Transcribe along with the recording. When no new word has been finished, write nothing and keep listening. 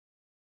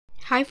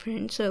Hi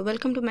friends,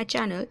 welcome to my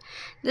channel.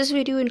 This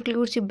video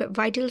includes the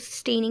vital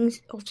staining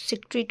of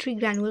secretory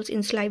granules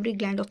in salivary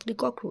gland of the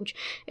cockroach.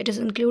 It is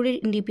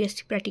included in the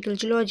BSc Practical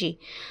Geology.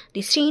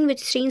 The stain which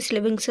stains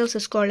living cells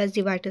is called as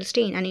the vital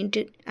stain, and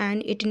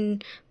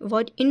in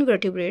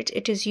invertebrates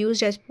it is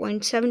used as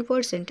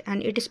 0.7%,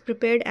 and it is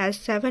prepared as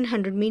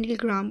 700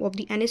 mg of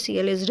the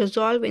NaCl is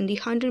dissolved in the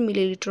 100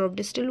 ml of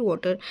distilled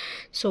water,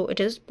 so it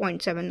is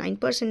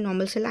 0.79%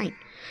 normal saline.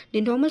 The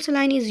normal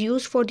saline is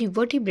used for the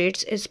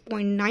vertebrates is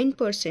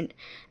 0.9%,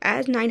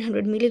 as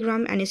 900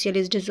 mg NaCl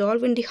is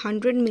dissolved in the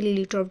 100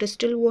 ml of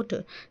distilled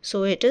water,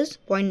 so it is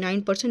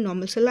 0.9%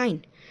 normal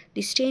saline.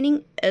 The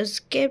staining is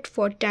kept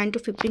for 10 to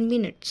 15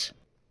 minutes.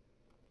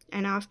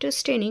 And after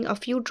staining, a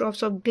few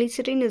drops of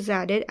glycerin is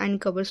added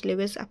and cover sleeve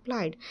is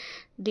applied.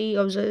 The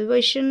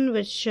observation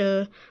which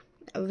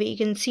we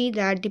can see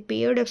that the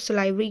pair of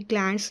salivary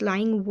glands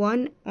lying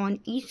one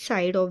on each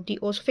side of the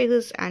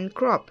esophagus and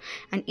crop,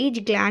 and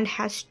each gland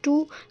has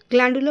two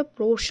glandular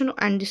portion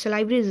and the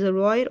salivary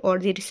reservoir or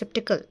the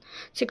receptacle.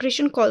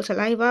 Secretion called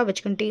saliva,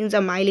 which contains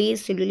amylase,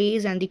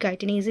 cellulase and the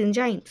chitinase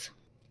enzymes.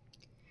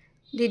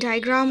 The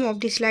diagram of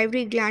the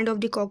salivary gland of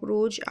the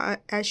cockroach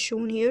as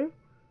shown here.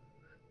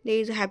 There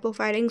is a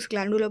hypopharynx,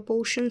 glandular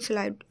portion,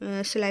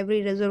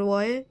 salivary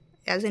reservoir,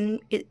 as in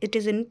it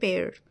is in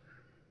pair.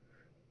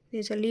 There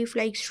is a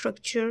leaf-like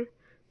structure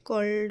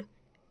called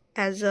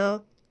as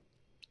a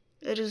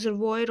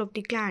reservoir of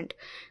the gland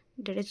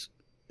that is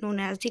known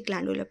as the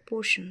glandular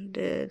portion.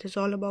 This is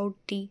all about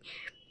the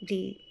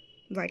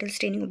vital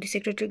staining of the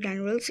secretory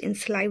granules in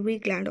salivary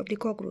gland of the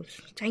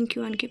cockroach. Thank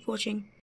you and keep watching.